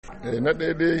Na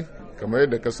ɗaya dai kamar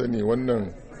yadda ka sani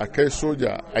wannan a kai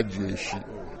soja ajiye shi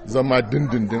zama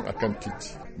dindindin akan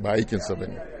titi ba aikinsa ba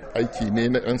ne, aiki ne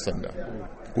na ɗan sanda.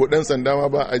 Ko ɗan sanda ma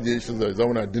ba ajiye shi zai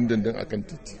zauna dindindin akan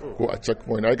titi ko a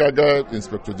checkpoint. Ai kaga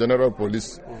Inspector General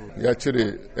Police ya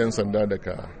cire 'yan sanda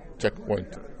daga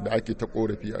checkpoint da ake ta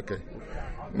korafi a kai.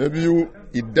 Na biyu,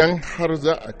 idan har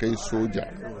za a kai soja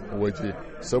waje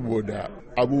saboda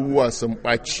abubuwa sun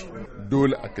ɓaci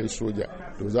dole a kai soja,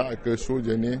 to za a kai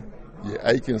soja ne ya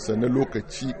aikinsa na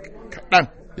lokaci kaɗan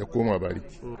ya koma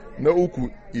bariki. Na uku,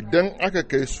 idan aka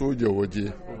kai soja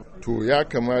waje to ya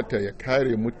kamata ya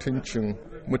kare mutuncin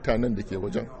mutanen da ke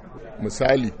wajen.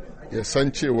 Misali, ya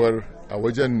san cewar a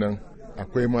wajen nan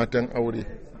akwai matan aure,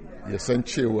 ya san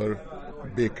cewar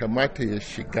bai kamata ya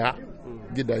shiga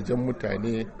gidajen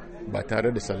mutane ba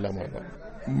tare da sallama ba.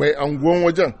 Mai anguwan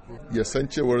wajen ya san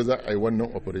cewar za a yi wannan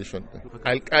operation din.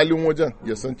 Alƙalin wajen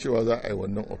ya san cewa za a yi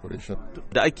wannan operation.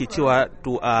 Da ake cewa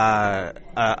to a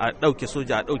ɗauke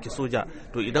soja,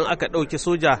 to idan aka ɗauke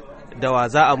soja da wa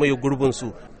za a maye gurbin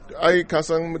su? Ai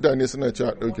kasan mutane suna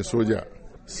cewa ɗauke soja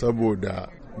saboda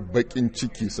baƙin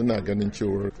ciki, suna ganin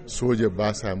cewar soja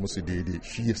ba sa musu daidai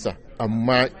shi yasa.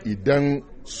 Amma idan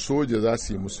soja za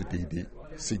su yi musu daidai,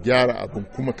 su gyara abin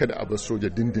kuma kada a bar soja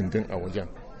dindindin a wajen,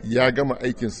 ya gama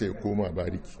aikinsa ya koma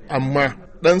bariki. Amma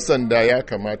ɗan sanda ya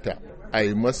kamata a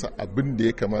yi masa abin da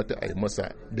ya kamata a yi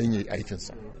masa don ya yi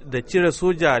aikinsa. Da cire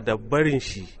soja da barin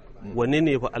shi, wane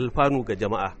ne fa alfanu ga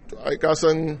jama'a? Ai ka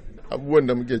san abubuwan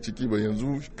da muke ciki ba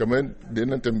yanzu, kamar da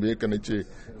nan tambaye ka na ce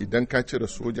idan ka cire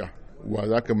soja wa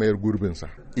za ka mayar gurbinsa,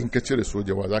 in ka cire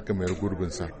soja wa za ka mayar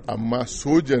gurbinsa. Amma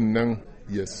sojan nan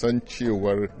ya san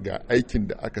cewar ga aikin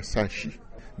da aka sa shi,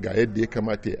 ga yadda ya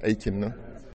kamata ya aikin nan,